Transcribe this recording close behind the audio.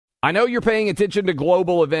I know you're paying attention to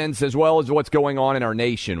global events as well as what's going on in our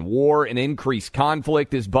nation. War and increased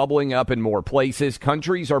conflict is bubbling up in more places.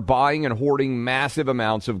 Countries are buying and hoarding massive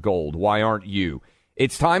amounts of gold. Why aren't you?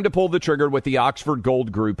 It's time to pull the trigger with the Oxford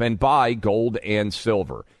Gold Group and buy gold and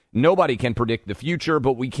silver. Nobody can predict the future,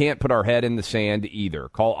 but we can't put our head in the sand either.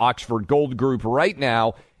 Call Oxford Gold Group right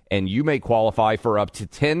now, and you may qualify for up to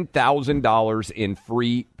 $10,000 in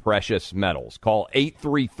free precious metals. Call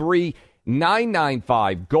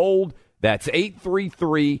 833-995-GOLD. That's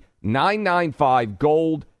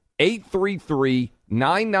 833-995-GOLD,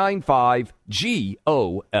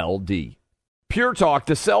 833-995-GOLD. Pure Talk,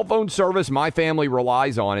 the cell phone service my family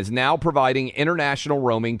relies on, is now providing international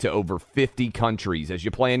roaming to over 50 countries. As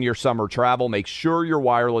you plan your summer travel, make sure your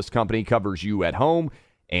wireless company covers you at home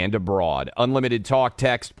and abroad. Unlimited talk,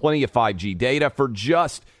 text, plenty of 5G data for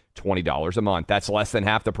just $20 a month. That's less than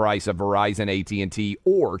half the price of Verizon, AT&T,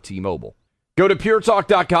 or T-Mobile. Go to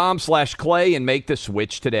puretalk.com/Clay and make the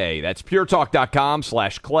switch today. That's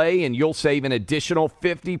puretalk.com/Clay, and you'll save an additional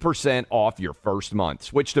 50% off your first month.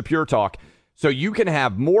 Switch to Pure Talk so you can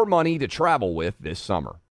have more money to travel with this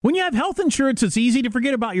summer. When you have health insurance, it's easy to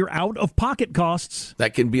forget about your out-of-pocket costs.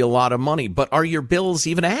 That can be a lot of money, but are your bills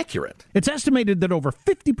even accurate? It's estimated that over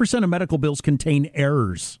 50% of medical bills contain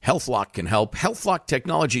errors. HealthLock can help. HealthLock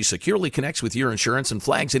technology securely connects with your insurance and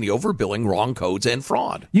flags any overbilling, wrong codes, and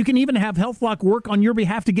fraud. You can even have HealthLock work on your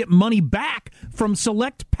behalf to get money back from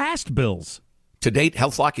select past bills. To date,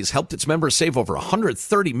 HealthLock has helped its members save over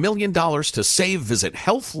 $130 million. To save, visit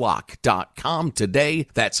healthlock.com today.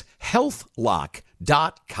 That's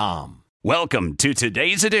healthlock.com. Welcome to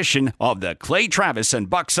today's edition of the Clay Travis and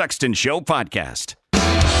Buck Sexton Show podcast.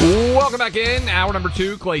 Welcome back in. Hour number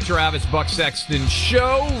 2, Clay Travis, Buck Sexton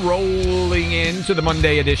Show, rolling into the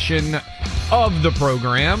Monday edition of the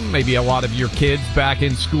program. Maybe a lot of your kids back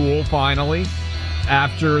in school finally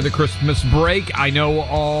after the Christmas break. I know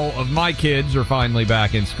all of my kids are finally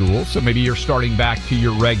back in school, so maybe you're starting back to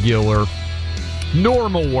your regular,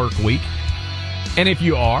 normal work week. And if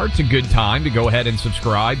you are, it's a good time to go ahead and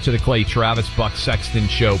subscribe to the Clay Travis Buck Sexton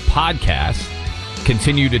Show podcast.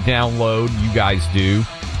 Continue to download, you guys do,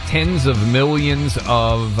 tens of millions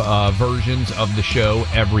of versions of the show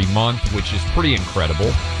every month, which is pretty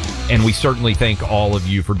incredible. And we certainly thank all of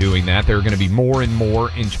you for doing that. There are going to be more and more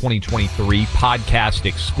in 2023 podcast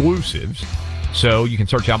exclusives. So you can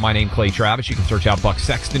search out my name, Clay Travis. You can search out Buck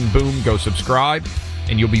Sexton. Boom, go subscribe.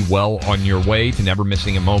 And you'll be well on your way to never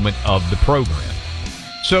missing a moment of the program.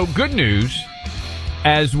 So good news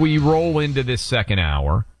as we roll into this second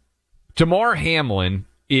hour. Damar Hamlin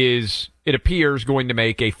is, it appears, going to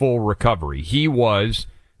make a full recovery. He was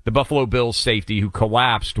the Buffalo Bills safety who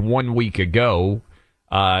collapsed 1 week ago.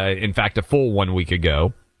 In fact, a full 1 week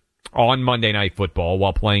ago on Monday Night Football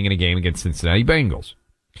while playing in a game against Cincinnati Bengals.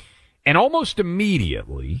 And almost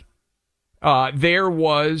immediately, there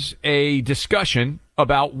was a discussion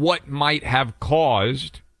about what might have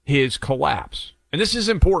caused his collapse. And this is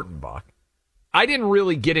important, Buck. I didn't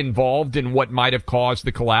really get involved in what might have caused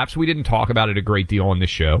the collapse. We didn't talk about it a great deal on this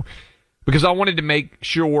show because I wanted to make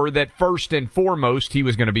sure that first and foremost he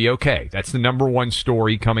was going to be okay. That's the number one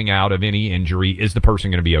story coming out of any injury, is the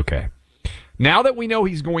person going to be okay. Now that we know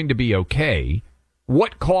he's going to be okay,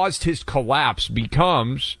 what caused his collapse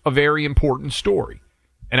becomes a very important story.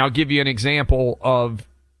 And I'll give you an example of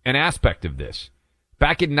an aspect of this.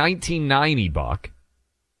 Back in 1990, Buck,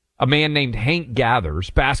 a man named Hank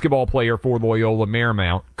Gathers, basketball player for Loyola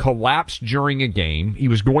Marymount, collapsed during a game. He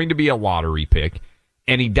was going to be a lottery pick,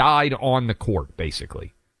 and he died on the court,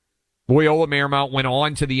 basically. Loyola Marymount went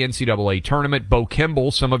on to the NCAA tournament. Bo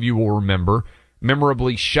Kimball, some of you will remember,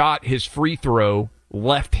 memorably shot his free throw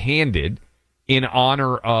left-handed in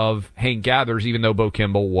honor of Hank Gathers, even though Bo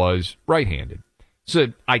Kimball was right-handed. It's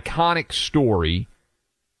an iconic story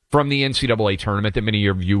from the NCAA tournament that many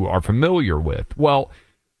of you are familiar with. Well,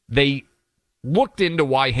 they looked into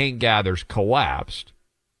why Hank Gathers collapsed,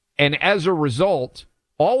 and as a result,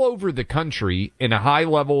 all over the country in a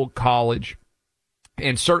high-level college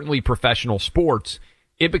and certainly professional sports,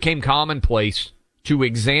 it became commonplace to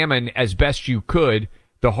examine as best you could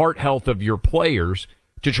the heart health of your players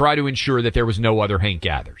to try to ensure that there was no other Hank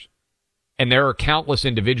Gathers. And there are countless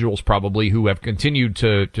individuals probably who have continued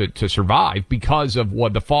to survive because of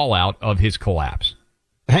what the fallout of his collapse.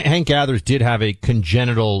 Hank Gathers did have a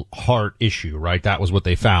congenital heart issue, right? That was what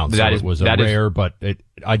they found. So it was a rare but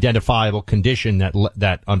identifiable condition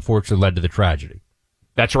that unfortunately led to the tragedy.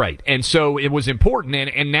 That's right. And so it was important.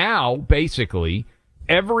 And now, basically,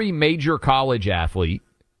 every major college athlete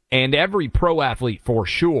and every pro athlete for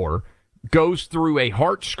sure goes through a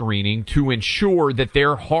heart screening to ensure that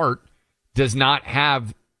their heart does not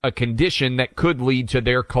have a condition that could lead to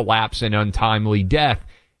their collapse and untimely death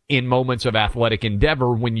in moments of athletic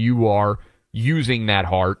endeavor when you are using that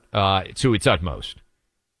heart to its utmost.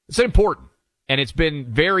 It's important, and it's been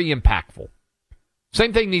very impactful.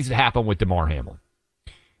 Same thing needs to happen with Damar Hamlin.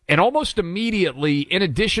 And almost immediately, in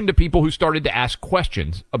addition to people who started to ask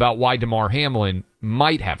questions about why Damar Hamlin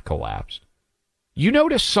might have collapsed, you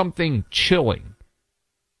notice something chilling.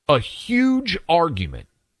 A huge argument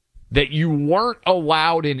that you weren't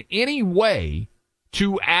allowed in any way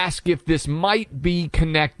to ask if this might be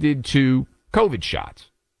connected to COVID shots.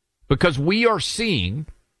 Because we are seeing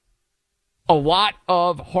a lot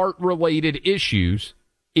of heart-related issues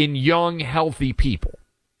in young, healthy people.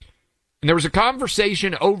 And there was a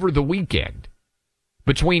conversation over the weekend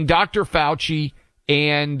between Dr. Fauci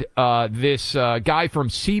and this guy from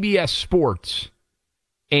CBS Sports.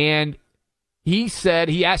 And he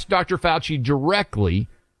asked Dr. Fauci directly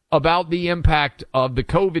about the impact of the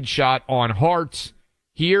COVID shot on hearts.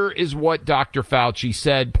 Here is what Dr. Fauci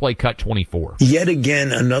said, play cut 24. Yet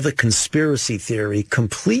again, another conspiracy theory,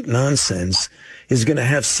 complete nonsense, is going to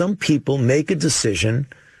have some people make a decision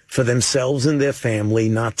for themselves and their family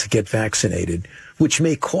not to get vaccinated, which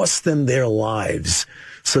may cost them their lives.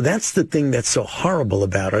 So that's the thing that's so horrible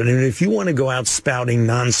about it. And if you want to go out spouting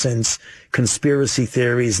nonsense, conspiracy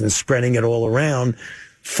theories and spreading it all around,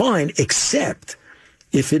 fine, except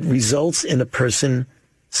if it results in a person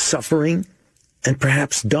suffering and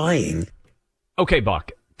perhaps dying. Okay,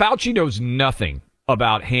 Buck. Fauci knows nothing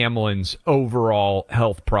about Hamlin's overall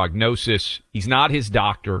health prognosis. He's not his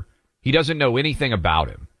doctor. He doesn't know anything about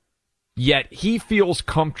him. Yet he feels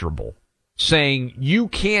comfortable saying you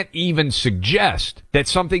can't even suggest that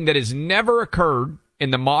something that has never occurred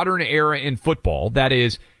in the modern era in football, that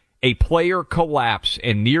is, a player collapse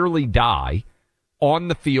and nearly die on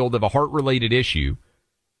the field of a heart-related issue,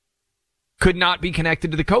 could not be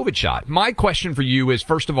connected to the COVID shot. My question for you is,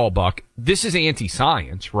 first of all, Buck, this is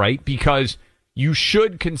anti-science, right? Because you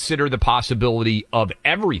should consider the possibility of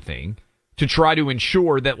everything to try to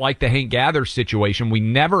ensure that, like the Hank Gather situation, we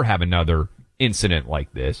never have another incident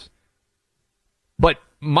like this. But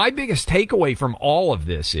my biggest takeaway from all of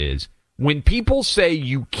this is when people say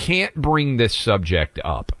you can't bring this subject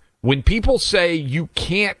up, when people say you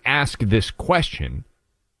can't ask this question,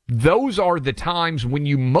 those are the times when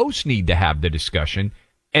you most need to have the discussion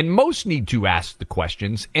and most need to ask the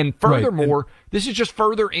questions. And furthermore, this is just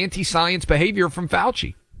further anti-science behavior from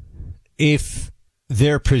Fauci. If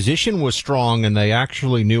their position was strong and they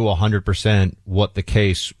actually knew 100% what the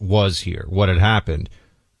case was here, what had happened,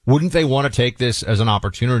 wouldn't they want to take this as an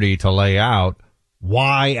opportunity to lay out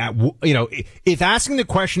why, if asking the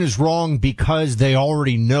question is wrong because they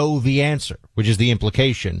already know the answer, which is the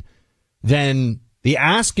implication, then the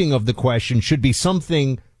asking of the question should be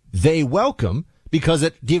something they welcome because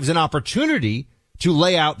it gives an opportunity to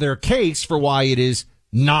lay out their case for why it is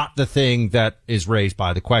not the thing that is raised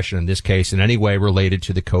by the question, in this case, in any way related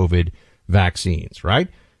to the COVID vaccines, right?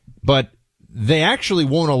 But they actually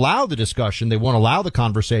won't allow the discussion. They won't allow the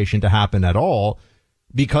conversation to happen at all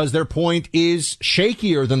because their point is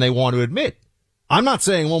shakier than they want to admit. I'm not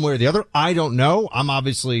saying one way or the other. I don't know. I'm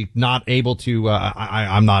obviously not able to,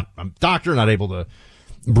 I'm a doctor, not able to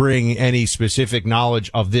bring any specific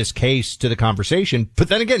knowledge of this case to the conversation. But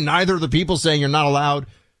then again, neither of the people saying you're not allowed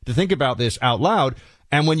to think about this out loud.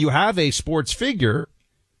 And when you have a sports figure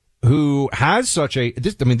who has such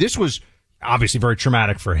this was obviously very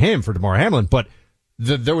traumatic for him, for Damar Hamlin, but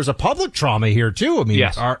there was a public trauma here too. I mean,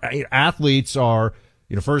 yes. Our athletes are,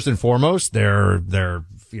 first and foremost, they're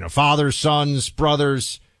fathers, sons,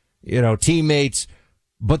 brothers, teammates,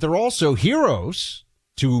 but they're also heroes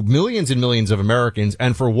to millions and millions of Americans.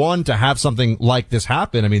 And for one to have something like this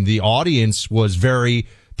happen, I mean, the audience was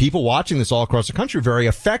people watching this all across the country, very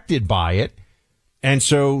affected by it. And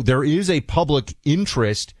so there is a public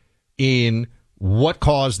interest in what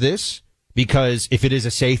caused this, because if it is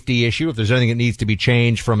a safety issue, if there's anything that needs to be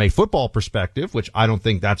changed from a football perspective, which I don't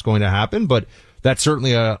think that's going to happen, but that's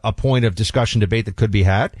certainly a point of discussion, debate that could be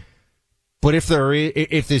had. But if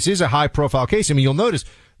this is a high profile case, I mean, you'll notice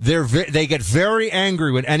they get very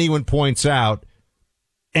angry when anyone points out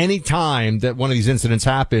any time that one of these incidents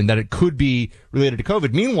happened that it could be related to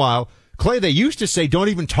COVID. Meanwhile, Clay, they used to say, don't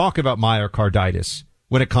even talk about myocarditis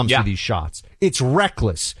when it comes to these shots. It's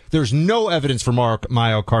reckless. There's no evidence for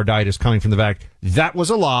myocarditis coming from the vaccine. That was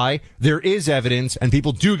a lie. There is evidence, and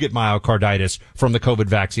people do get myocarditis from the COVID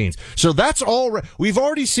vaccines. So that's all. We've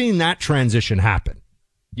already seen that transition happen.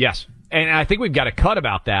 Yes. And I think we've got a cut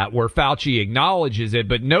about that where Fauci acknowledges it.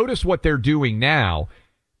 But notice what they're doing now.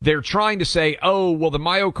 They're trying to say, oh, well, the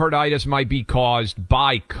myocarditis might be caused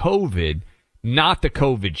by COVID. not the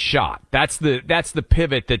COVID shot. That's the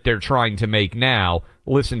pivot that they're trying to make now.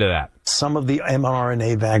 Listen to that. Some of the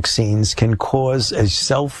mRNA vaccines can cause a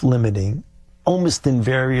self-limiting, almost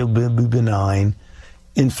invariably benign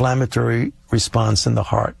inflammatory response in the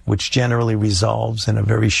heart, which generally resolves in a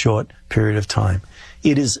very short period of time.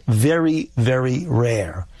 It is very, very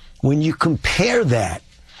rare. When you compare that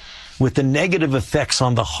with the negative effects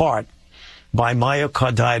on the heart by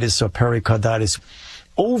myocarditis or pericarditis,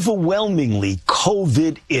 overwhelmingly,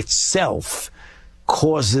 COVID itself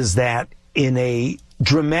causes that in a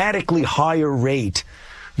dramatically higher rate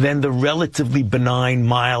than the relatively benign,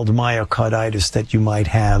 mild myocarditis that you might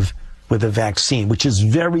have with a vaccine, which is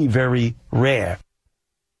very, very rare.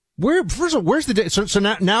 First of all, where's the data? So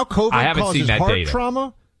now COVID causes heart data.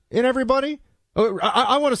 trauma in everybody?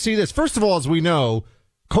 I want to see this. First of all, as we know,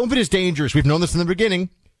 COVID is dangerous. We've known this in the beginning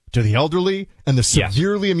to the elderly and the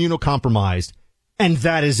severely immunocompromised. And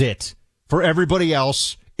that is it. For everybody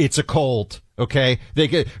else, it's a cold. Okay? They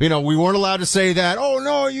get, we weren't allowed to say that. Oh,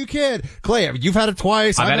 no, you can't. Clay, you've had it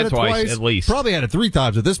twice. I've had it twice, at least. Probably had it 3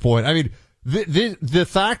 times at this point. I mean, the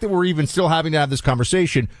fact that we're even still having to have this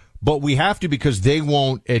conversation, but we have to because they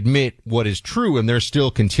won't admit what is true and they're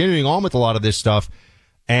still continuing on with a lot of this stuff.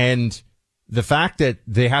 And the fact that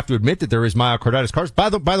they have to admit that there is myocarditis. By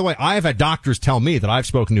the way, I have had doctors tell me that I've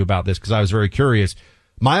spoken to about this because I was very curious.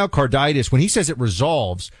 Myocarditis, when he says it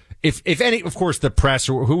resolves, if any, of course, the press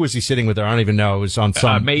or who was he sitting with there? I don't even know. It was on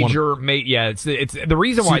some it's the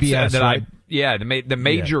reason why CBS, I said that right? the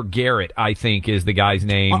Major Garrett, I think, is the guy's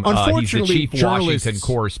name. He's the chief Washington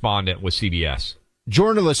correspondent with CBS.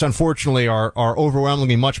 Journalists, unfortunately, are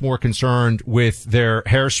overwhelmingly much more concerned with their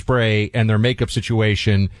hairspray and their makeup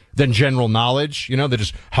situation than general knowledge. They're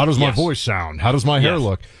just, how does my voice sound? How does my hair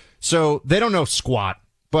look? So they don't know squat,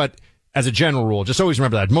 but as a general rule, just always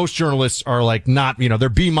remember that. Most journalists are like not, they're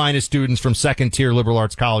B- students from second tier liberal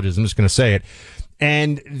arts colleges. I'm just going to say it.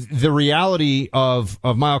 And the reality of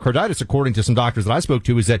myocarditis, according to some doctors that I spoke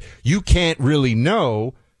to, is that you can't really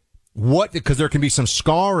know because there can be some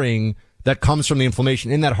scarring that comes from the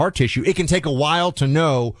inflammation in that heart tissue. It can take a while to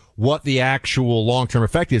know what the actual long-term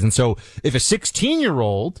effect is. And so if a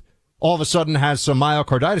 16-year-old all of a sudden has some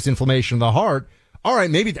myocarditis inflammation in the heart, all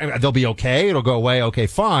right, maybe they'll be okay. It'll go away. Okay,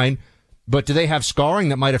 fine. But do they have scarring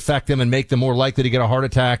that might affect them and make them more likely to get a heart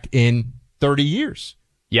attack in 30 years?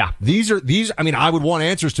 Yeah. I would want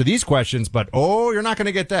answers to these questions, but you're not going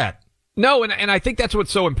to get that. No, and I think that's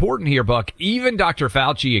what's so important here, Buck. Even Dr.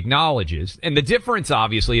 Fauci acknowledges, and the difference,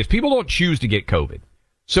 obviously, is people don't choose to get COVID.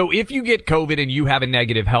 So if you get COVID and you have a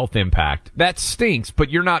negative health impact, that stinks,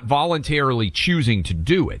 but you're not voluntarily choosing to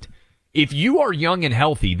do it. If you are young and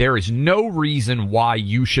healthy, there is no reason why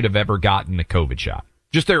you should have ever gotten the COVID shot.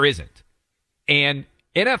 Just there isn't. And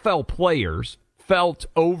NFL players felt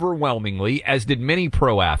overwhelmingly, as did many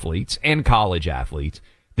pro athletes and college athletes,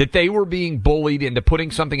 that they were being bullied into putting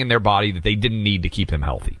something in their body that they didn't need to keep them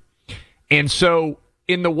healthy. And so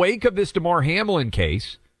in the wake of this Damar Hamlin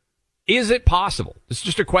case, is it possible? This is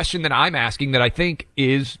just a question that I'm asking that I think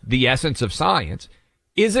is the essence of science.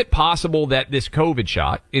 Is it possible that this COVID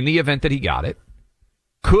shot, in the event that he got it,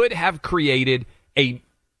 could have created a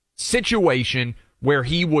situation where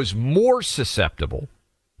he was more susceptible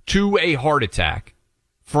to a heart attack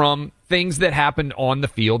from things that happened on the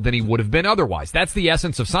field than he would have been otherwise? That's the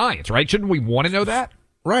essence of science, right? Shouldn't we want to know that?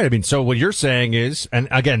 Right. I mean, so what you're saying is, and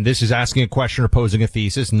again, this is asking a question or posing a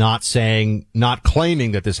thesis, not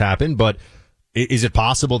claiming that this happened, but is it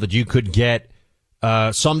possible that you could get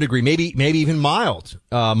some degree, maybe even mild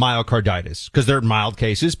myocarditis? Because there are mild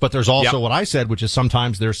cases, but there's also what I said, which is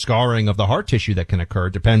sometimes there's scarring of the heart tissue that can occur.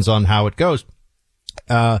 It depends on how it goes.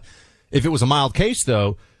 If it was a mild case,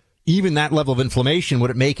 though, even that level of inflammation,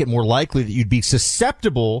 would it make it more likely that you'd be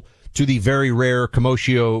susceptible to the very rare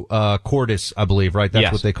commotio cordis, I believe, right?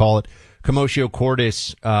 That's what they call it. Commotio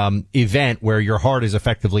cordis event where your heart is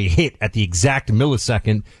effectively hit at the exact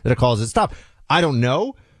millisecond that it causes it to stop. I don't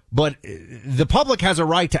know, but the public has a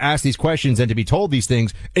right to ask these questions and to be told these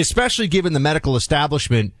things, especially given the medical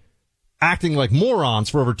establishment acting like morons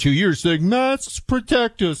for over 2 years, saying masks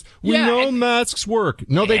protect us. We know masks work.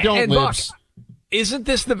 No, they don't, Libs. Isn't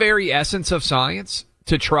this the very essence of science,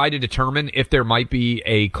 to try to determine if there might be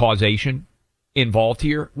a causation involved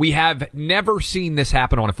here? We have never seen this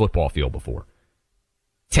happen on a football field before.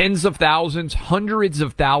 Tens of thousands, hundreds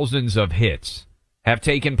of thousands of hits have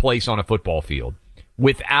taken place on a football field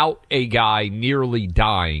without a guy nearly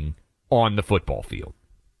dying on the football field.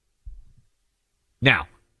 Now,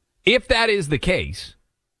 if that is the case,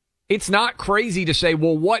 it's not crazy to say,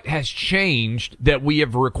 well, what has changed that we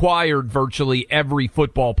have required virtually every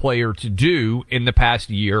football player to do in the past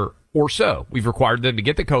year or so. We've required them to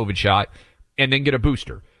get the COVID shot and then get a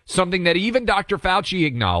booster. Something that even Dr. Fauci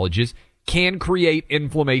acknowledges can create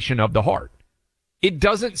inflammation of the heart. It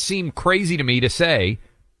doesn't seem crazy to me to say,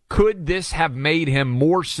 could this have made him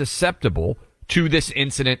more susceptible to this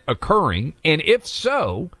incident occurring? And if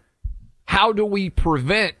so, how do we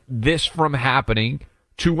prevent this from happening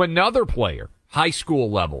to another player, high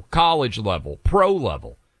school level, college level, pro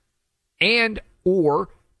level? And or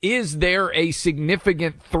is there a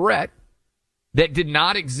significant threat that did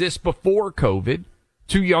not exist before COVID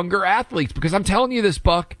to younger athletes? Because I'm telling you this,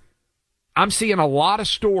 Buck, I'm seeing a lot of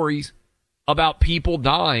stories about people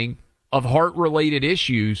dying of heart-related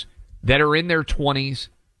issues that are in their 20s,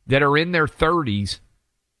 that are in their 30s,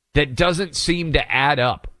 that doesn't seem to add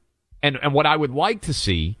up. And what I would like to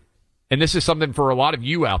see, and this is something for a lot of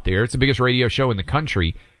you out there, it's the biggest radio show in the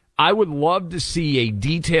country, I would love to see a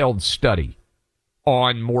detailed study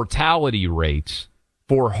on mortality rates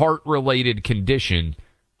for heart-related condition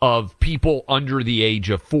of people under the age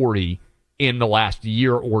of 40 in the last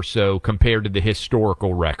year or so compared to the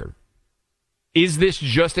historical record. Is this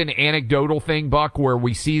just an anecdotal thing, Buck, where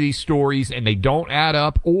we see these stories and they don't add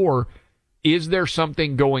up? Or is there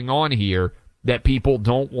something going on here that people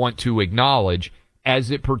don't want to acknowledge as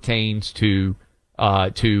it pertains to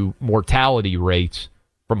mortality rates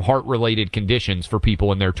from heart-related conditions for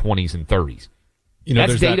people in their 20s and 30s?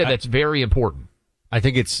 That's data that's very important. I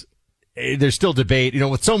think there's still debate,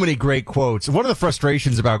 with so many great quotes. One of the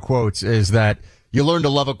frustrations about quotes is that you learn to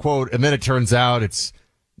love a quote and then it turns out it's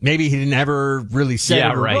maybe he didn't ever really say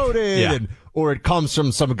it or wrote it, or it comes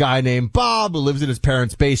from some guy named Bob who lives in his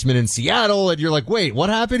parents' basement in Seattle, and you're like, wait, what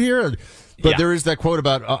happened here? But there is that quote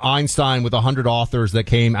about Einstein with 100 authors that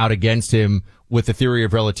came out against him with the theory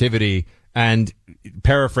of relativity, and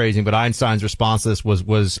paraphrasing, but Einstein's response to this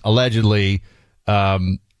was allegedly,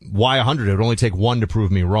 why 100? It would only take one to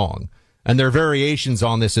prove me wrong. And there are variations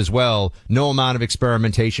on this as well. No amount of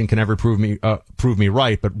experimentation can ever prove me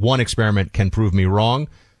right, but one experiment can prove me wrong.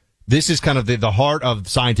 This is kind of the heart of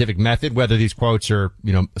scientific method. Whether these quotes are,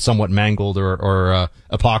 somewhat mangled or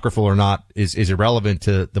apocryphal or not is irrelevant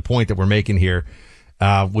to the point that we're making here,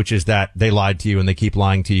 which is that they lied to you and they keep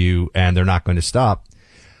lying to you and they're not going to stop.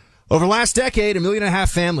 Over the last decade, 1.5 million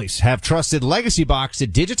families have trusted Legacy Box to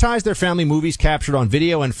digitize their family movies captured on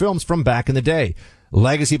video and films from back in the day.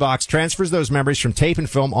 Legacy Box transfers those memories from tape and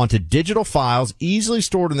film onto digital files easily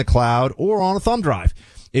stored in the cloud or on a thumb drive.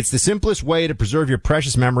 It's the simplest way to preserve your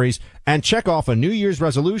precious memories and check off a New Year's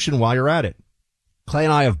resolution while you're at it. Clay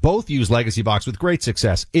and I have both used Legacy Box with great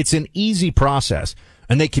success. It's an easy process,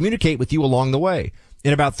 and they communicate with you along the way.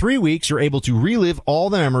 In about 3 weeks, you're able to relive all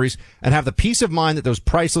the memories and have the peace of mind that those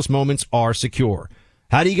priceless moments are secure.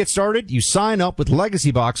 How do you get started? You sign up with Legacy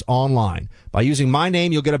Box online. By using my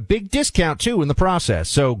name, you'll get a big discount, too, in the process.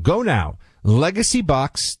 So go now.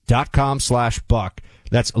 LegacyBox.com/Buck.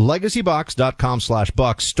 That's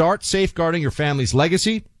LegacyBox.com/Buck. Start safeguarding your family's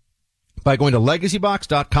legacy by going to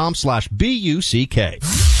LegacyBox.com/BUCK.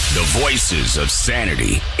 The voices of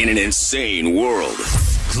sanity in an insane world.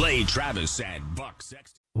 Clay Travis and Buck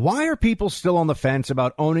Sexton. Why are people still on the fence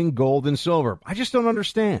about owning gold and silver? I just don't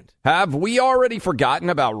understand. Have we already forgotten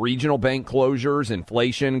about regional bank closures,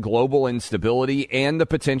 inflation, global instability, and the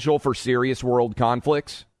potential for serious world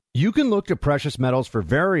conflicts? You can look to precious metals for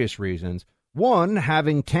various reasons. 1,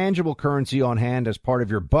 having tangible currency on hand as part of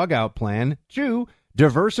your bug-out plan. 2,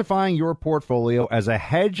 diversifying your portfolio as a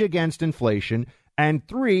hedge against inflation. And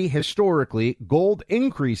 3, historically, gold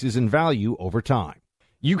increases in value over time.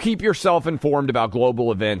 You keep yourself informed about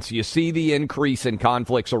global events. You see the increase in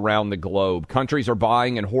conflicts around the globe. Countries are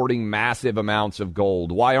buying and hoarding massive amounts of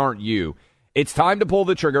gold. Why aren't you? It's time to pull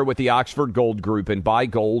the trigger with the Oxford Gold Group and buy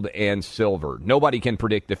gold and silver. Nobody can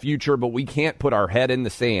predict the future, but we can't put our head in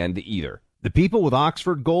the sand either. The people with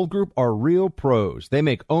Oxford Gold Group are real pros. They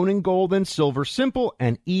make owning gold and silver simple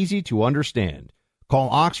and easy to understand. Call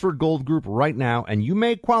Oxford Gold Group right now, and you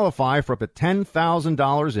may qualify for up to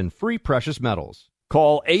 $10,000 in free precious metals.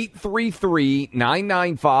 Call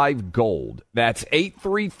 833-995-GOLD. That's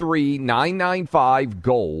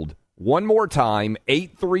 833-995-GOLD. One more time,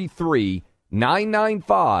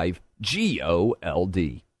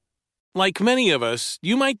 833-995-GOLD. Like many of us,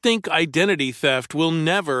 you might think identity theft will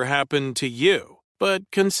never happen to you. But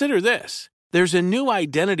consider this. There's a new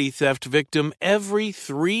identity theft victim every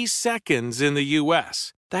 3 seconds in the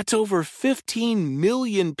U.S. That's over 15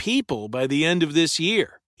 million people by the end of this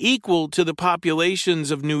year, equal to the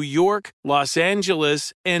populations of New York, Los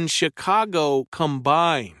Angeles, and Chicago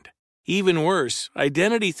combined. Even worse,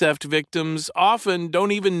 identity theft victims often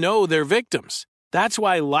don't even know they're victims. That's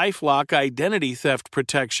why LifeLock Identity Theft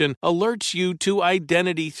Protection alerts you to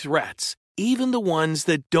identity threats, even the ones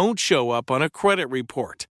that don't show up on a credit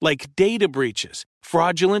report, like data breaches,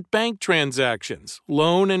 fraudulent bank transactions,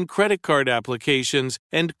 loan and credit card applications,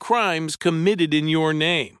 and crimes committed in your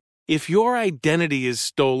name. If your identity is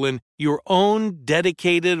stolen, your own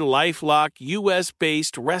dedicated LifeLock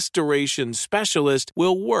U.S.-based restoration specialist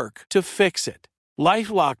will work to fix it.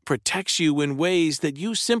 LifeLock protects you in ways that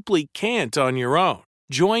you simply can't on your own.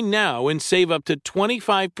 Join now and save up to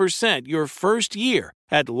 25% your first year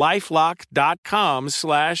at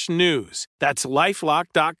LifeLock.com/news. That's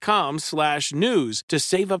LifeLock.com/news to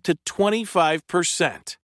save up to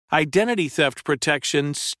 25%. Identity theft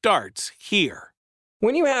protection starts here.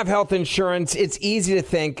 When you have health insurance, it's easy to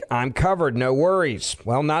think, I'm covered, no worries.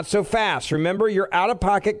 Well, not so fast. Remember, your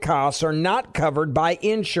out-of-pocket costs are not covered by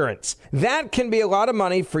insurance. That can be a lot of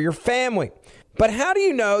money for your family. But how do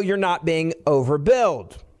you know you're not being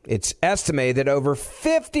overbilled? It's estimated that over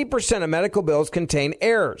 50% of medical bills contain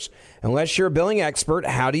errors. Unless you're a billing expert,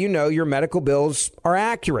 how do you know your medical bills are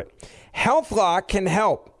accurate? HealthLock can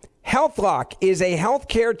help. HealthLock is a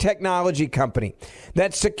healthcare technology company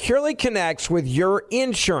that securely connects with your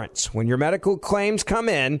insurance. When your medical claims come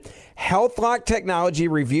in, HealthLock technology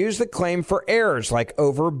reviews the claim for errors like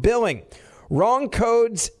overbilling, wrong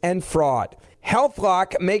codes, and fraud.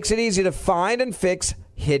 HealthLock makes it easy to find and fix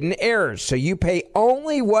hidden errors, so you pay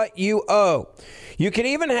only what you owe. You can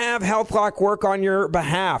even have HealthLock work on your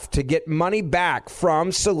behalf to get money back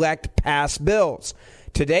from select past bills.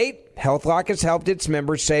 To date, HealthLock has helped its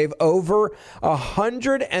members save over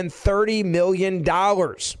 $130 million.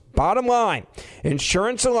 Bottom line,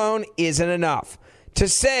 insurance alone isn't enough. To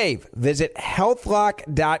save, visit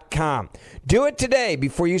healthlock.com. Do it today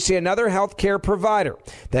before you see another healthcare provider.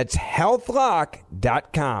 That's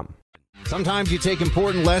healthlock.com. Sometimes you take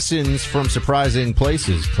important lessons from surprising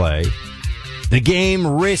places, Clay. The game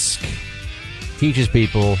Risk teaches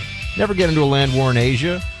people never get into a land war in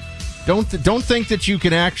Asia. Don't think that you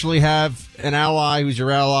can actually have an ally who's your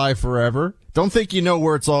ally forever. Don't think you know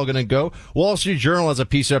where it's all going to go. Wall Street Journal has a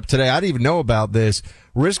piece up today. I didn't even know about this.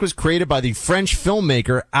 Risk was created by the French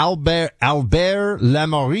filmmaker Albert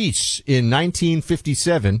Lamorisse in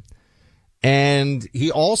 1957. And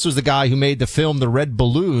he also is the guy who made the film The Red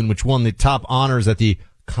Balloon, which won the top honors at the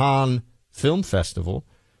Cannes Film Festival.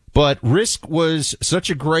 But Risk was such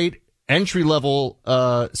a great entry-level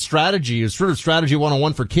strategy, sort of strategy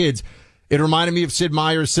 101 for kids. It reminded me of Sid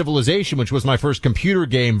Meier's Civilization, which was my first computer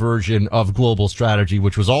game version of global strategy,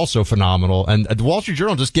 which was also phenomenal. And the Wall Street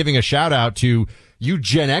Journal just giving a shout-out to you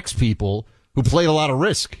Gen X people who played a lot of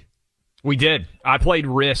Risk. We did. I played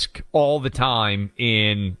Risk all the time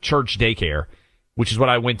in church daycare, which is what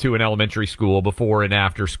I went to in elementary school before and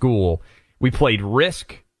after school. We played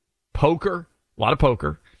Risk, poker, a lot of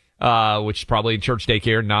poker. Which is probably in church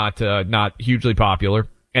daycare, not hugely popular.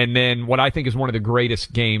 And then what I think is one of the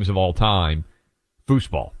greatest games of all time,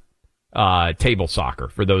 foosball, table soccer,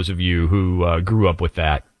 for those of you who grew up with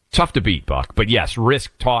that. Tough to beat, Buck. But yes,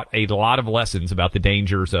 Risk taught a lot of lessons about the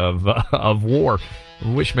dangers of war.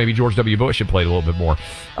 I wish maybe George W. Bush had played a little bit more.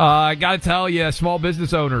 I got to tell you, small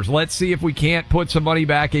business owners, let's see if we can't put some money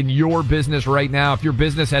back in your business right now. If your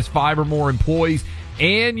business has 5 or more employees,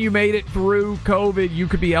 and you made it through COVID, you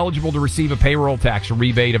could be eligible to receive a payroll tax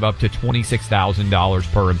rebate of up to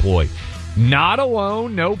 $26,000 per employee. Not a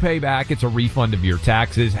loan, no payback. It's a refund of your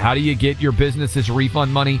taxes. How do you get your business's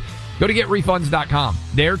refund money? Go to getrefunds.com.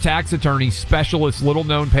 Their tax attorney specialist,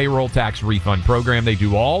 little-known payroll tax refund program. They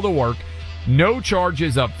do all the work. No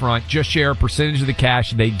charges up front. Just share a percentage of the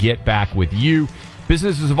cash they get back with you.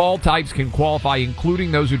 Businesses of all types can qualify,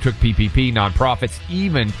 including those who took PPP, nonprofits,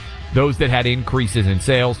 even those that had increases in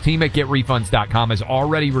sales. Team at GetRefunds.com has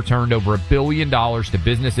already returned over $1 billion to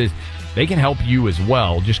businesses. They can help you as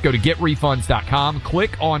well. Just go to GetRefunds.com,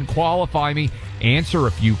 click on Qualify Me, answer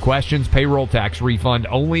a few questions. Payroll tax refund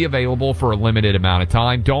only available for a limited amount of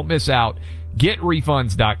time. Don't miss out.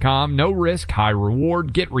 GetRefunds.com. No risk, high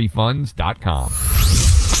reward. GetRefunds.com.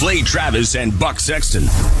 Clay Travis and Buck Sexton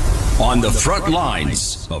on the front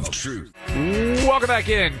lines of truth. Welcome back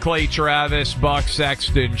in, Clay Travis, Buck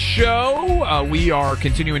Sexton Show. We are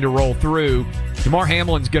continuing to roll through. Damar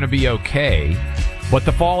Hamlin's going to be okay, but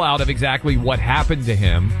the fallout of exactly what happened to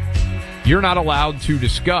him, you're not allowed to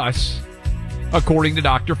discuss, according to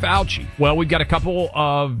Dr. Fauci. Well, we've got a couple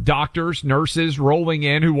of doctors, nurses rolling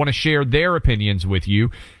in who want to share their opinions with you.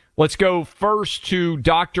 Let's go first to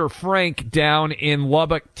Dr. Frank down in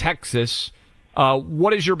Lubbock, Texas.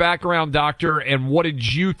 What is your background, doctor, and what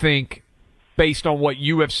did you think based on what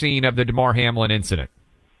you have seen of the Damar Hamlin incident?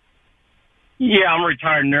 Yeah, I'm a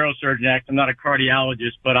retired neurosurgeon. I'm not a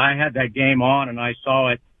cardiologist, but I had that game on and I saw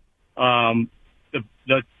it.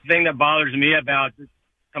 The thing that bothers me about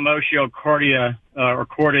commotio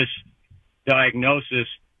cordis diagnosis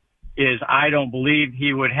is I don't believe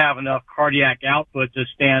he would have enough cardiac output to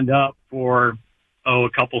stand up for, a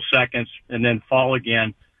couple seconds and then fall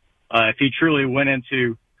again. If he truly went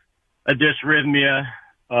into a dysrhythmia,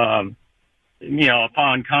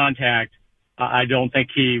 upon contact, I don't think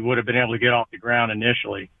he would have been able to get off the ground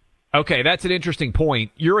initially. Okay, that's an interesting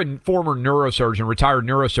point. You're a former neurosurgeon, retired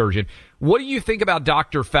neurosurgeon. What do you think about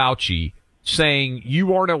Dr. Fauci saying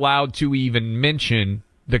you aren't allowed to even mention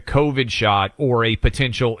the COVID shot or a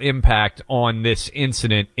potential impact on this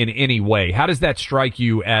incident in any way? How does that strike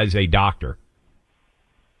you as a doctor?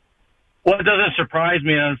 Well, it doesn't surprise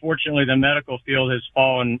me. Unfortunately, the medical field has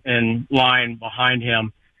fallen in line behind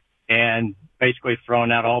him and basically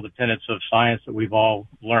thrown out all the tenets of science that we've all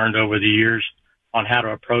learned over the years on how to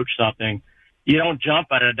approach something. You don't jump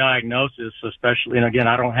at a diagnosis, especially, and again,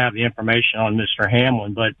 I don't have the information on Mr.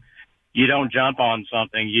 Hamlin, but you don't jump on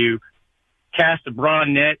something. You cast a broad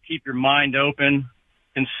net, keep your mind open,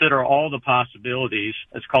 consider all the possibilities.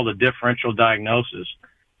 It's called a differential diagnosis,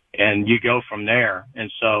 and you go from there.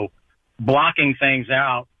 And so blocking things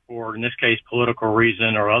out for, in this case, political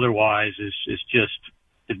reason or otherwise is just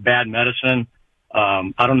it's bad medicine.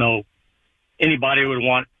 I don't know anybody would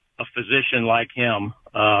want a physician like him,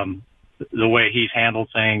 the way he's handled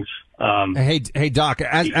things. Hey, Doc,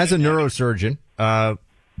 as a neurosurgeon,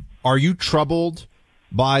 are you troubled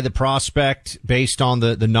by the prospect, based on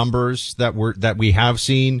the numbers that we have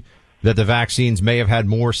seen, that the vaccines may have had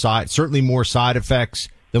certainly more side effects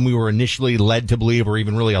than we were initially led to believe or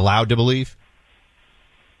even really allowed to believe?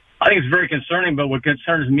 I think it's very concerning, but what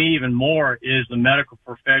concerns me even more is the medical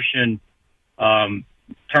profession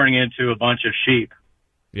turning into a bunch of sheep.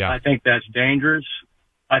 Yeah. I think that's dangerous.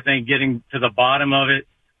 I think getting to the bottom of it,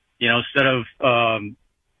 instead of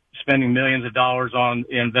spending millions of dollars on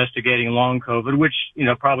investigating long COVID, which,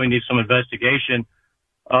 probably needs some investigation,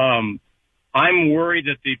 I'm worried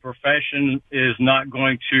that the profession is not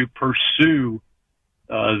going to pursue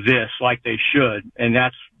this like they should. And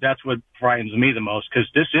that's what frightens me the most, because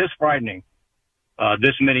this is frightening.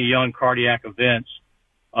 This many young cardiac events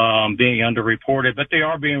being underreported, but they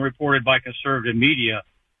are being reported by conservative media.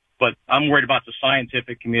 But I'm worried about the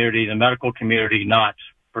scientific community, the medical community not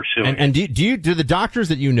pursuing. And do the doctors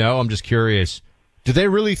that you know, I'm just curious, do they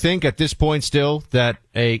really think at this point still that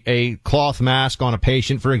a cloth mask on a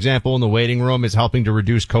patient, for example, in the waiting room is helping to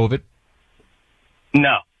reduce COVID?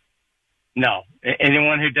 No.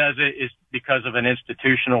 Anyone who does it is because of an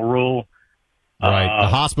institutional rule. Right. The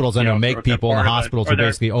hospitals, I know, make people, and the hospitals are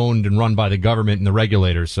basically owned and run by the government and the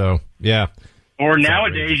regulators. So, yeah. Or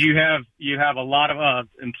nowadays you have a lot of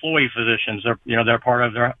employee physicians. They're part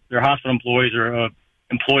of their hospital employees or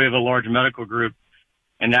employee of a large medical group,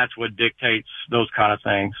 and that's what dictates those kind of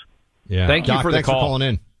things. Yeah. Thank you for the call. For calling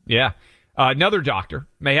in. Yeah. Another doctor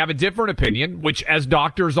may have a different opinion, which as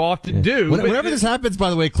doctors often do. Whenever this happens, by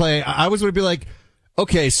the way, Clay, I always want to be like,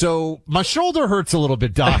 okay, so my shoulder hurts a little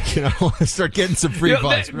bit, Doc. Start getting some free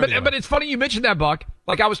advice. But it's funny you mentioned that, Buck.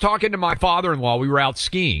 Like, I was talking to my father-in-law. We were out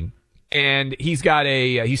skiing, and he's got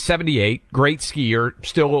he's 78, great skier,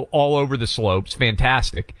 still all over the slopes,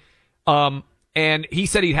 fantastic. And he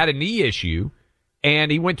said he had a knee issue, and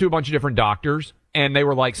he went to a bunch of different doctors, and they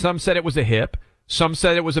were like, some said it was a hip, some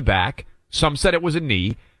said it was a back, some said it was a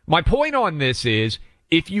knee. My point on this is,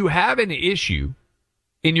 if you have an issue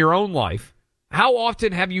in your own life, how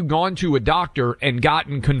often have you gone to a doctor and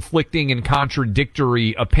gotten conflicting and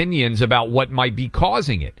contradictory opinions about what might be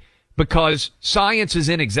causing it? Because science is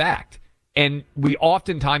inexact, and we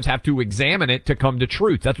oftentimes have to examine it to come to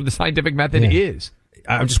truth. That's what the scientific method is.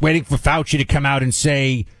 I'm just waiting for Fauci to come out and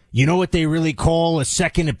say, you know what they really call a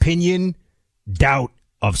second opinion? Doubt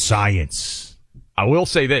of science. I will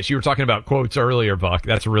say this. You were talking about quotes earlier, Buck.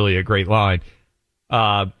 That's really a great line.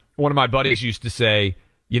 One of my buddies used to say,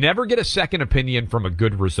 you never get a second opinion from a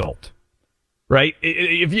good result, right?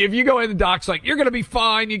 If you go in, the doc's like, you're going to be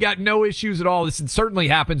fine. You got no issues at all. This certainly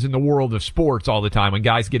happens in the world of sports all the time when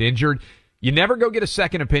guys get injured. You never go get a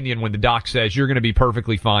second opinion when the doc says you're going to be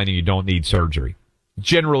perfectly fine and you don't need surgery.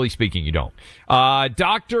 Generally speaking, you don't.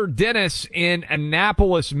 Dr. Dennis in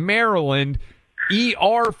Annapolis, Maryland,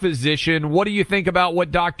 ER physician. What do you think about what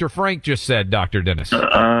Dr. Frank just said, Dr. Dennis?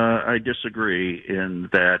 I disagree in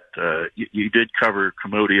that you did cover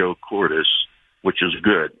commotio cordis, which is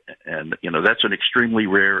good. And, that's an extremely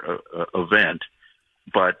rare event.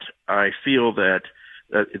 But I feel that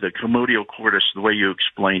the commotio cordis, the way you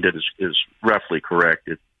explained it, is roughly correct.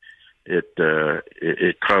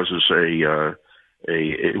 it causes a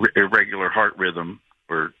irregular heart rhythm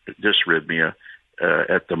or dysrhythmia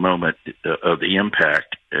at the moment of the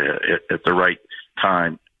impact at the right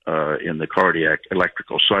time in the cardiac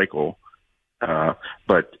electrical cycle.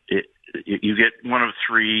 But you get one of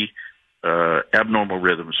three abnormal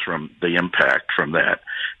rhythms from the impact from that.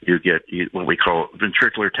 You get what we call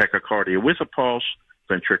ventricular tachycardia with a pulse,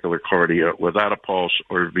 ventricular cardia without a pulse,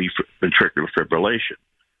 or ventricular fibrillation.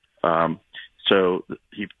 So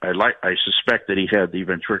I suspect that he had the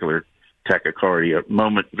ventricular tachycardia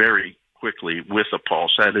moment very quickly with a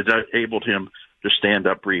pulse. That enabled him to stand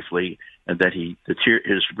up briefly, and that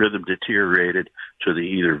his rhythm deteriorated to the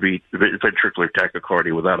either ventricular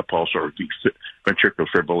tachycardia without a pulse or ventricular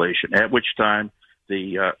fibrillation. At which time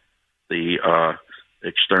the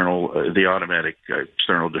automatic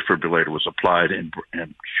external defibrillator was applied and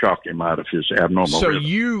shocked him out of his abnormal rhythm.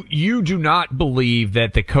 So you do not believe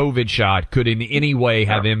that the COVID shot could in any way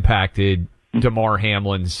have impacted Damar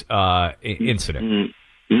Hamlin's incident?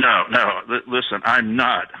 No. Listen, I am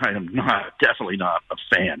definitely not a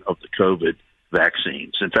fan of the COVID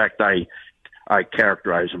vaccines. In fact, I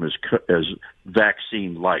characterize them as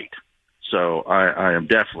vaccine light. So I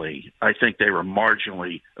think they were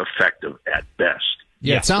marginally effective at best.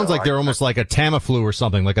 Yeah, it sounds like they're almost like a Tamiflu or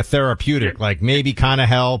something, like a therapeutic, like maybe kind of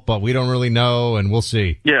help, but we don't really know, and we'll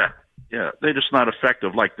see. Yeah, they're just not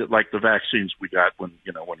effective like the vaccines we got when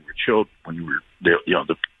you were children,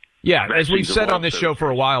 Yeah, as we've said on this show for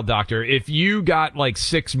a while, Doctor, if you got like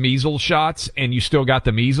 6 measles shots and you still got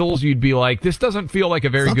the measles, you'd be like, this doesn't feel like a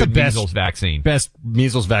very good measles vaccine. Best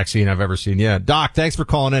measles vaccine I've ever seen. Yeah. Doc, thanks for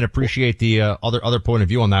calling in. Appreciate the other point of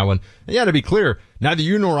view on that one. And yeah, to be clear, neither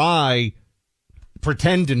you nor I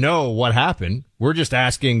pretend to know what happened. We're just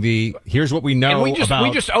asking here's what we know. And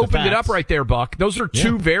we just opened it up right there, Buck. Those are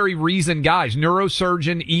two very reasoned guys,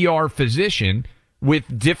 neurosurgeon, ER physician,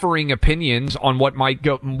 with differing opinions on what might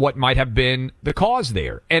have been the cause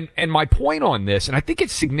there. And my point on this, and I think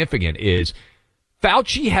it's significant, is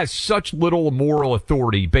Fauci has such little moral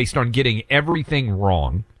authority based on getting everything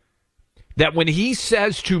wrong that when he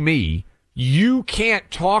says to me, you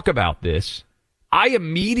can't talk about this, I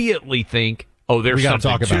immediately think, oh, there's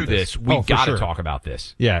something to this. We've got to talk about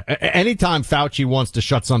this. Yeah. Anytime Fauci wants to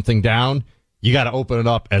shut something down, you got to open it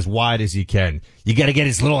up as wide as he can. You got to get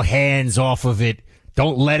his little hands off of it.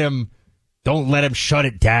 Don't let him shut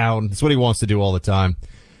it down. That's what he wants to do all the time.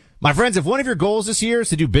 My friends, if one of your goals this year is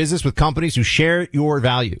to do business with companies who share your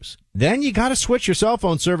values, then you got to switch your cell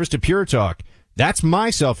phone service to Pure Talk. That's my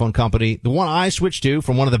cell phone company, the one I switched to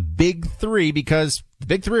from one of the big three, because the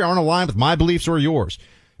big three aren't aligned with my beliefs or yours.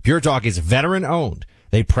 Pure Talk is veteran owned.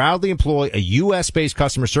 They proudly employ a U.S.-based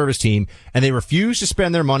customer service team, and they refuse to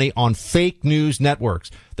spend their money on fake news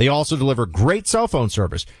networks. They also deliver great cell phone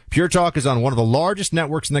service. Pure Talk is on one of the largest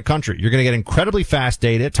networks in the country. You're going to get incredibly fast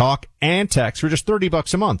data, talk, and text for just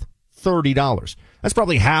 $30 a month. $30. That's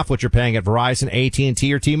probably half what you're paying at Verizon,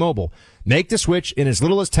 AT&T, or T-Mobile. Make the switch in as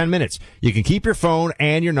little as 10 minutes. You can keep your phone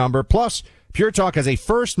and your number. Plus, Pure Talk has a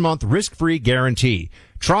first-month risk-free guarantee.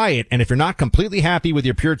 Try it, and if you're not completely happy with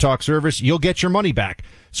your Pure Talk service, you'll get your money back.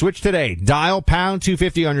 Switch today. Dial pound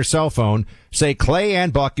 250 on your cell phone. Say Clay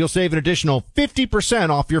and Buck. You'll save an additional 50%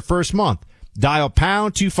 off your first month. Dial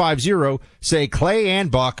pound 250. Say Clay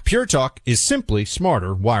and Buck. Pure Talk is simply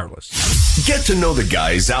smarter wireless. Get to know the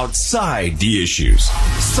guys outside the issues.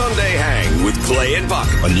 Sunday Hang with Clay and Buck,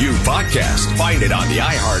 a new podcast. Find it on the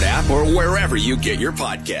iHeart app or wherever you get your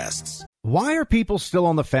podcasts. Why are people still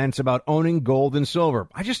on the fence about owning gold and silver?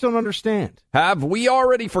 I just don't understand. Have we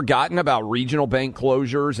already forgotten about regional bank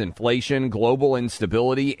closures, inflation, global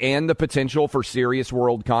instability, and the potential for serious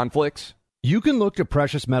world conflicts? You can look to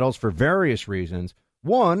precious metals for various reasons.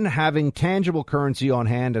 1, having tangible currency on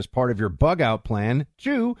hand as part of your bug-out plan.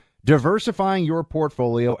 2, diversifying your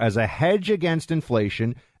portfolio as a hedge against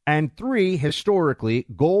inflation. And 3, historically,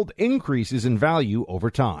 gold increases in value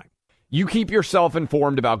over time. You keep yourself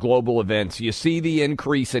informed about global events. You see the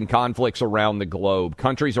increase in conflicts around the globe.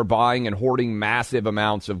 Countries are buying and hoarding massive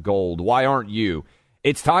amounts of gold. Why aren't you?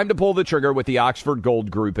 It's time to pull the trigger with the Oxford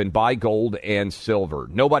Gold Group and buy gold and silver.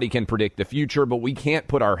 Nobody can predict the future, but we can't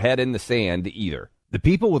put our head in the sand either. The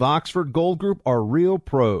people with Oxford Gold Group are real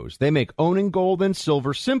pros. They make owning gold and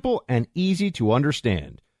silver simple and easy to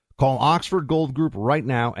understand. Call Oxford Gold Group right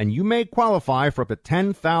now, and you may qualify for up to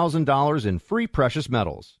 $10,000 in free precious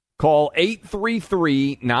metals. Call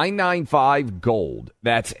 833-995-GOLD.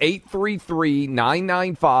 That's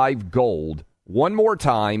 833-995-GOLD. One more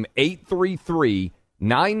time,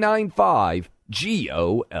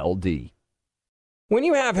 833-995-GOLD. When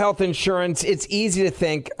you have health insurance, it's easy to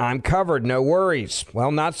think, I'm covered, no worries. Well,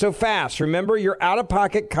 not so fast. Remember, your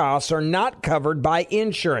out-of-pocket costs are not covered by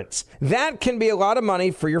insurance. That can be a lot of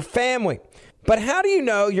money for your family. But how do you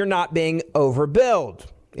know you're not being overbilled?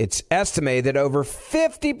 It's estimated that over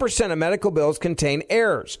 50% of medical bills contain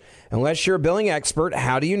errors. Unless you're a billing expert,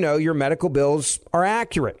 how do you know your medical bills are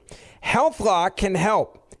accurate? HealthLock can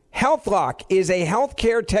help. HealthLock is a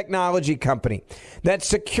healthcare technology company that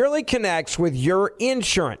securely connects with your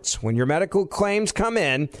insurance. When your medical claims come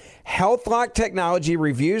in, HealthLock technology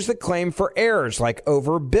reviews the claim for errors like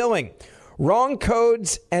overbilling, wrong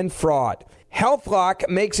codes, and fraud. HealthLock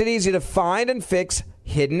makes it easy to find and fix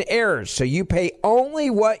hidden errors, so you pay only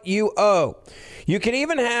what you owe. You can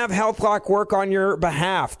even have HealthLock work on your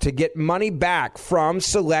behalf to get money back from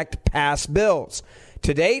select past bills.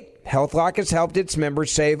 To date, HealthLock has helped its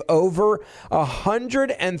members save over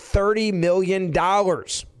 $130 million.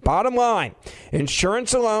 Bottom line,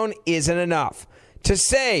 insurance alone isn't enough. To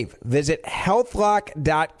save, visit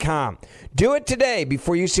healthlock.com. Do it today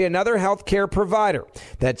before you see another healthcare provider.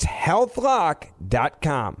 That's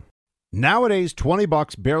healthlock.com. Nowadays,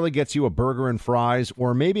 $20 barely gets you a burger and fries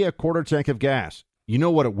or maybe a quarter tank of gas. You know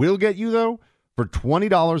what it will get you, though? For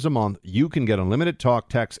 $20 a month, you can get unlimited talk,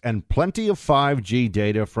 text, and plenty of 5G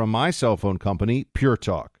data from my cell phone company, Pure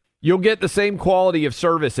Talk. You'll get the same quality of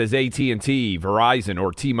service as AT&T, Verizon,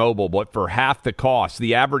 or T-Mobile, but for half the cost.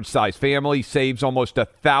 The average size family saves almost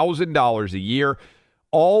 $1,000 a year,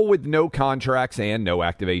 all with no contracts and no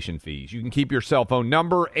activation fees. You can keep your cell phone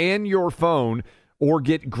number and your phone or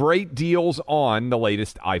get great deals on the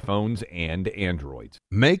latest iPhones and Androids.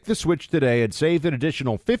 Make the switch today and save an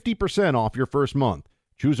additional 50% off your first month.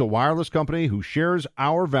 Choose a wireless company who shares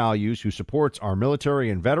our values, who supports our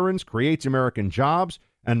military and veterans, creates American jobs,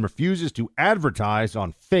 and refuses to advertise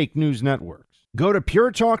on fake news networks. Go to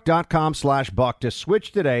puretalk.com/buck to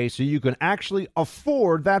switch today so you can actually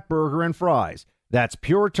afford that burger and fries. That's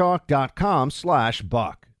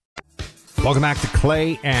puretalk.com/buck. Welcome back to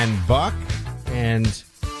Clay and Buck. And,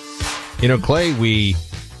 Clay, we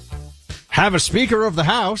have a Speaker of the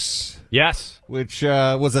House. Yes. Which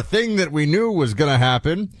was a thing that we knew was going to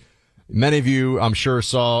happen. Many of you, I'm sure,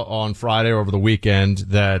 saw on Friday or over the weekend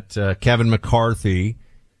that Kevin McCarthy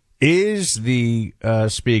is the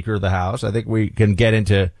Speaker of the House. I think we can get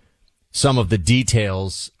into some of the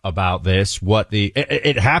details about this.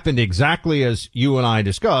 It happened exactly as you and I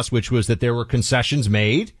discussed, which was that there were concessions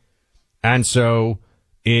made. And so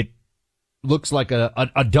it looks like a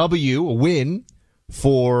win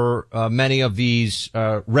for many of these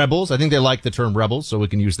rebels. I think they like the term rebels, so we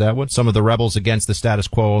can use that one. Some of the rebels against the status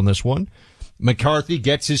quo on this one. McCarthy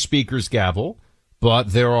gets his speaker's gavel,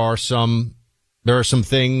 but there are some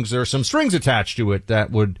strings attached to it that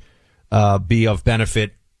would be of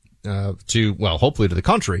benefit to, well, hopefully to the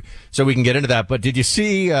country. So we can get into that. But did you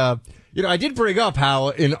see, I did bring up how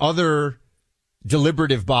in other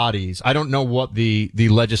deliberative bodies, I don't know what the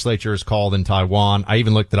legislature is called in Taiwan. I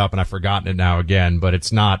even looked it up and I've forgotten it now again, but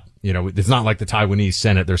it's not, it's not like the Taiwanese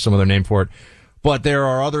Senate. There's some other name for it. But there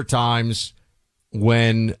are other times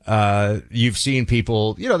when, you've seen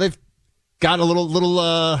people, they've got a little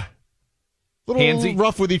handsy,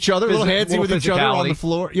 rough with each other, a little handsy with each other on the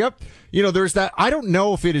floor. Yep. There's that. I don't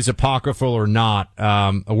know if it is apocryphal or not.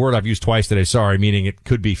 A word I've used twice today. Sorry, meaning it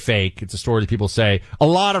could be fake. It's a story that people say. A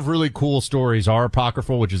lot of really cool stories are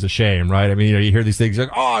apocryphal, which is a shame, right? I mean, you hear these things like,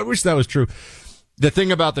 oh, I wish that was true. The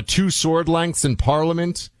thing about the two sword lengths in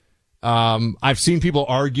Parliament, I've seen people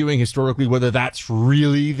arguing historically whether that's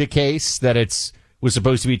really the case, that was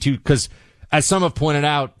supposed to be two, because as some have pointed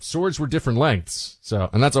out, swords were different lengths. So,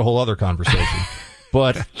 and that's a whole other conversation.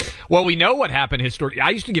 But, well, we know what happened historically.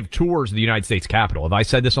 I used to give tours of the United States Capitol. Have I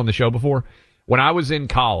said this on the show before? When I was in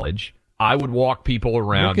college, I would walk people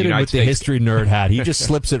around the United States. The history nerd hat. He just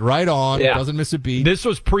slips it right on. Yeah. Doesn't miss a beat. This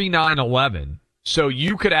was pre 9/11. So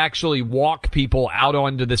you could actually walk people out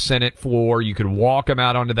onto the Senate floor. You could walk them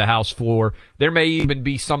out onto the House floor. There may even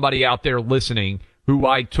be somebody out there listening who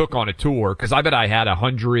I took on a tour, because I bet I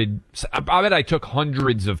took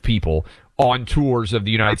hundreds of people on tours of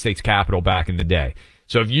the United States Capitol back in the day.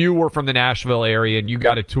 So if you were from the Nashville area and you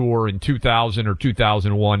got a tour in 2000 or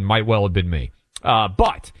 2001, might well have been me.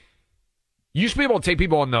 But you used to be able to take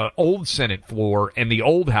people on the old Senate floor and the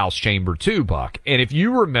old House chamber too, Buck. And if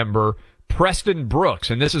you remember, Preston Brooks,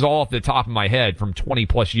 and this is all off the top of my head from 20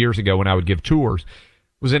 plus years ago when I would give tours,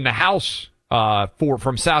 was in the House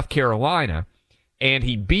from South Carolina. And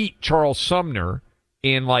he beat Charles Sumner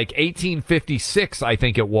in like 1856, I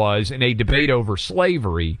think it was, in a debate over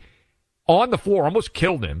slavery on the floor. Almost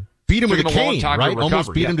killed him. Beat him with a cane, right?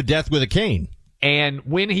 Almost beat him to death with a cane. And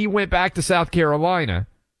when he went back to South Carolina,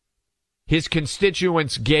 his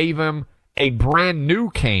constituents gave him a brand new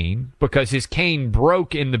cane because his cane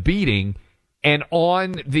broke in the beating, and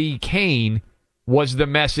on the cane was the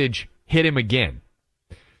message, hit him again.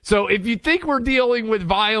 So if you think we're dealing with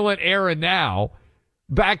violent era now,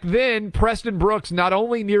 back then, Preston Brooks not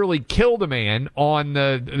only nearly killed a man on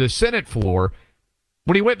the Senate floor,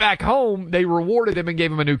 when he went back home, they rewarded him and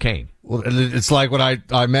gave him a new cane. Well, it's like what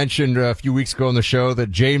I mentioned a few weeks ago on the show that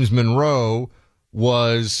James Monroe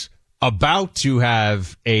was about to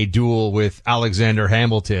have a duel with Alexander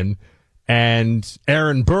Hamilton, and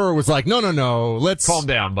Aaron Burr was like, no, let's calm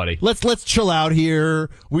down, buddy. Let's chill out here.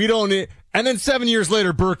 We don't. And then 7 years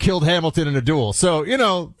later, Burr killed Hamilton in a duel. So,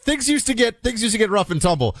 things used to get rough and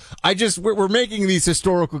tumble. We're making these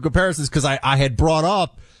historical comparisons because I had brought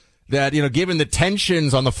up that, given the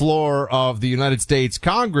tensions on the floor of the United States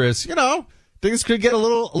Congress, things could get a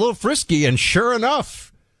little frisky. And sure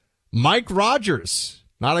enough, Mike Rogers,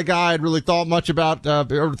 not a guy I'd really thought much about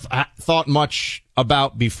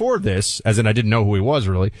before this, as in I didn't know who he was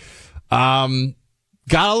really,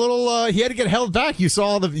 got a little, he had to get held back. You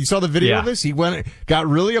saw the video of this. He got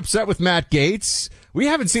really upset with Matt Gaetz. We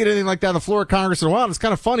haven't seen anything like that on the floor of Congress in a while. It's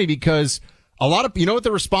kind of funny because a lot of, what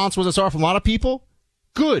the response was I saw from a lot of people?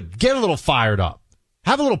 Good. Get a little fired up.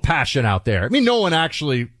 Have a little passion out there. I mean, no one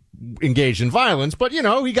actually engaged in violence, but he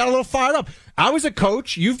got a little fired up. I was a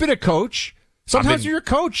coach. You've been a coach. Sometimes you're a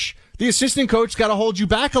coach. The assistant coach got to hold you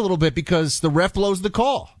back a little bit because the ref blows the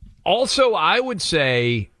call. Also, I would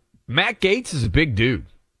say Matt Gaetz is a big dude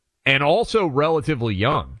and also relatively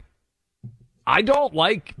young. I don't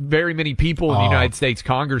like very many people in the United States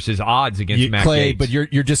Congress's odds against Matt Clay, Gaetz. But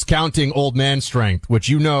you're discounting old man strength,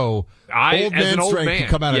 which old man strength can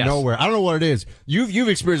come out of nowhere. I don't know what it is. You've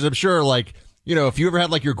experienced, I'm sure, if you ever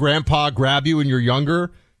had your grandpa grab you when you're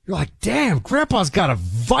younger, you're like, damn, grandpa's got a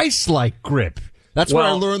vice-like grip. That's where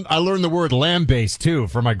I learned the word lamb-based, too,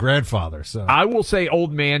 from my grandfather. So I will say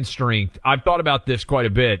old man strength. I've thought about this quite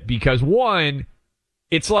a bit because, one,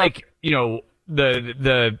 it's like,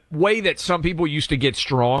 the way that some people used to get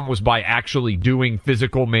strong was by actually doing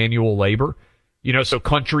physical manual labor. So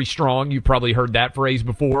country strong, you've probably heard that phrase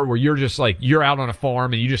before, where you're just you're out on a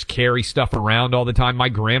farm and you just carry stuff around all the time. My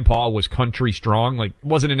grandpa was country strong,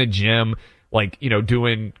 wasn't in a gym,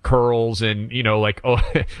 doing curls and,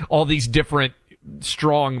 all these different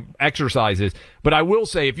strong exercises. But I will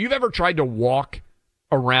say, if you've ever tried to walk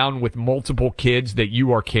around with multiple kids that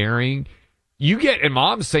you are carrying, you get, and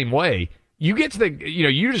mom's the same way, you get to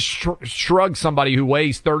you just shrug somebody who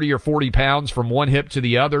weighs 30 or 40 pounds from one hip to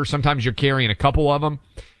the other. Sometimes you're carrying a couple of them.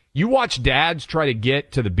 You watch dads try to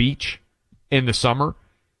get to the beach in the summer.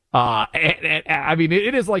 I mean,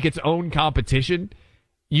 it is like its own competition.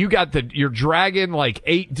 You're dragging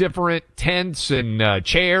 8 different tents and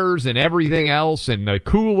chairs and everything else and a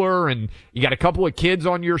cooler, and you got a couple of kids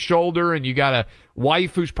on your shoulder, and you got a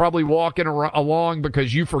wife who's probably walking along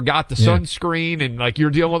because you forgot the sunscreen, and you're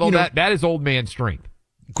dealing with all that. That is old man strength.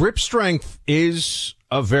 Grip strength is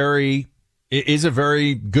a very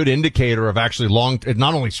good indicator of actually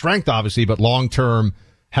not only strength, obviously, but long-term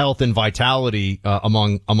health and vitality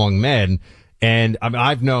among men. And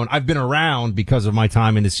I've been around because of my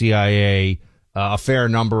time in the CIA, a fair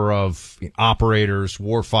number of operators,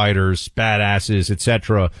 war fighters, badasses,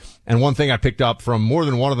 etc. And one thing I picked up from more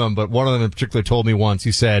than one of them, but one of them in particular told me once,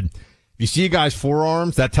 he said, if you see a guy's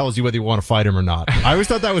forearms, that tells you whether you want to fight him or not. I always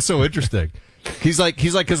thought that was so interesting. He's like,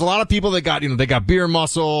 cause a lot of people that got, they got beer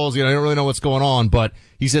muscles, they don't really know what's going on. But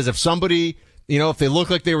he says if somebody, if they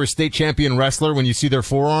look like they were a state champion wrestler, when you see their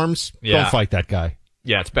forearms, don't fight that guy.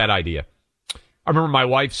 Yeah, it's a bad idea. I remember my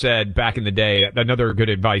wife said back in the day, another good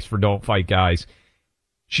advice for don't fight guys.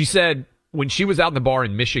 She said when she was out in the bar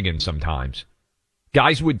in Michigan sometimes,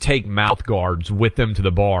 guys would take mouth guards with them to the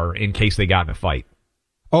bar in case they got in a fight.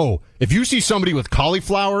 Oh, if you see somebody with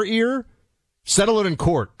cauliflower ear, settle it in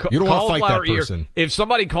court. You don't want to fight that person. If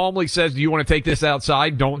somebody calmly says, do you want to take this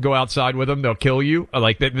outside? Don't go outside with them. They'll kill you.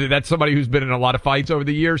 That's somebody who's been in a lot of fights over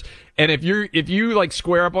the years. And if you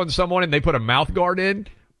square up on someone and they put a mouth guard in,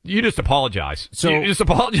 you just apologize. You just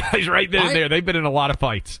apologize right then and there. They've been in a lot of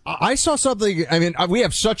fights. I saw something. I mean, we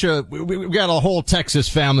have we got a whole Texas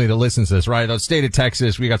family that listens to this, right? The state of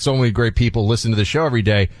Texas. We got so many great people listening to the show every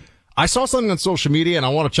day. I saw something on social media, and I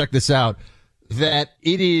want to check this out, that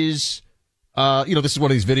it is, this is one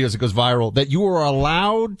of these videos that goes viral, that you are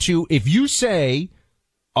allowed to, if you say,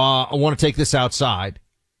 I want to take this outside,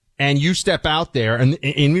 and you step out there, and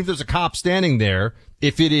if there's a cop standing there,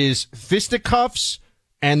 if it is fisticuffs,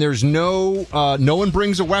 and there's no one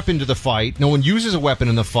brings a weapon to the fight, no one uses a weapon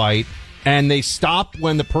in the fight, and they stop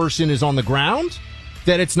when the person is on the ground,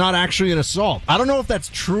 then it's not actually an assault. I don't know if that's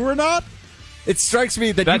true or not. It strikes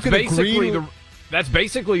me that that's you can agree. That's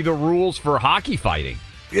basically the rules for hockey fighting.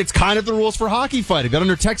 It's kind of the rules for hockey fighting, but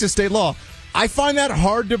under Texas state law. I find that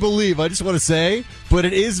hard to believe, I just want to say, but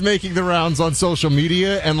it is making the rounds on social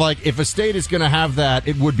media, and like if a state is going to have that,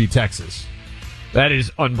 it would be Texas. That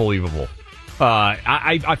is unbelievable.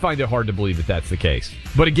 I find it hard to believe that that's the case.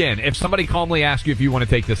 But again, if somebody calmly asks you if you want to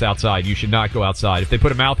take this outside, you should not go outside. If they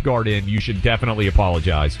put a mouth guard in, you should definitely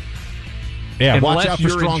apologize. Yeah, unless watch out for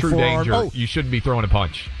you're strong in true forearm. danger, you shouldn't be throwing a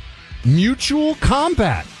punch. Mutual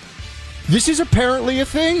combat. This is apparently a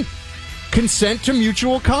thing. Consent to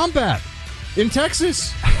mutual combat in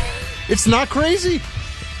Texas. It's not crazy.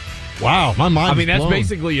 Wow, my mind. I mean, is that's blown.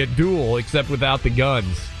 basically a duel, except without the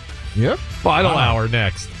guns. Yep. Final hour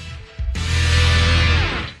next.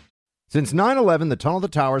 Since 9/11, the Tunnel to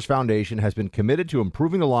Towers Foundation has been committed to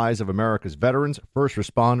improving the lives of America's veterans, first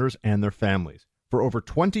responders, and their families. For over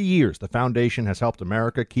 20 years, the foundation has helped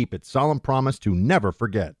America keep its solemn promise to never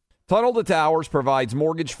forget. Tunnel to Towers provides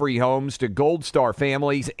mortgage-free homes to Gold Star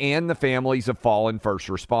families and the families of fallen first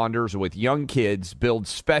responders with young kids, builds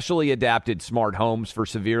specially adapted smart homes for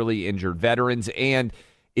severely injured veterans, and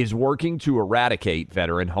is working to eradicate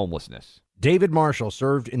veteran homelessness. David Marshall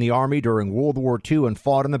served in the Army during World War II and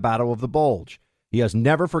fought in the Battle of the Bulge. He has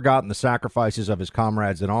never forgotten the sacrifices of his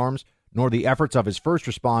comrades in arms, nor the efforts of his first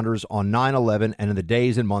responders on 9/11 and in the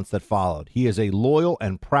days and months that followed. He is a loyal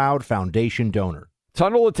and proud foundation donor.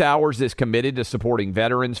 Tunnel to Towers is committed to supporting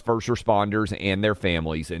veterans, first responders, and their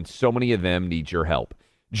families, and so many of them need your help.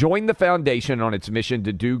 Join the foundation on its mission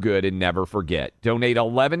to do good and never forget. Donate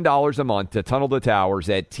 $11 a month to Tunnel to Towers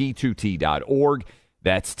at T2T.org.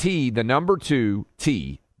 That's T2T.org.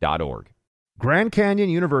 Grand Canyon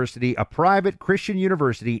University, a private Christian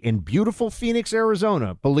university in beautiful Phoenix,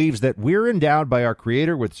 Arizona, believes that we're endowed by our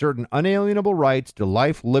Creator with certain unalienable rights to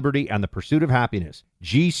life, liberty, and the pursuit of happiness.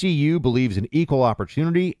 GCU believes in equal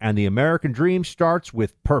opportunity, and the American dream starts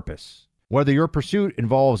with purpose. Whether your pursuit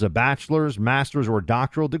involves a bachelor's, master's, or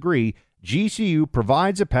doctoral degree, GCU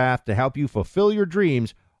provides a path to help you fulfill your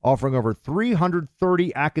dreams, offering over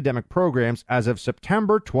 330 academic programs as of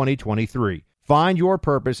September 2023. Find your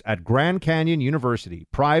purpose at Grand Canyon University.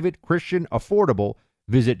 Private, Christian, affordable.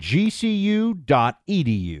 Visit gcu.edu.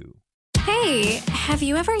 Hey, have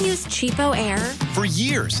you ever used Cheapo Air? For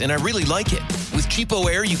years, and I really like it. With Cheapo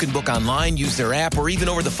Air, you can book online, use their app, or even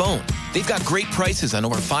over the phone. They've got great prices on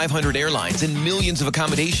over 500 airlines and millions of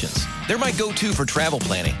accommodations. They're my go-to for travel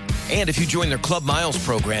planning. And if you join their Club Miles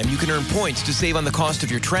program, you can earn points to save on the cost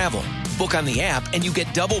of your travel. Book on the app and you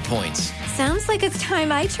get double points. Sounds like it's time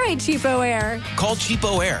I tried Cheapo Air. Call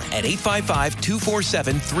Cheapo Air at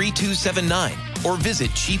 855-247-3279 or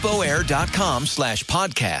visit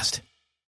cheapoair.com/podcast.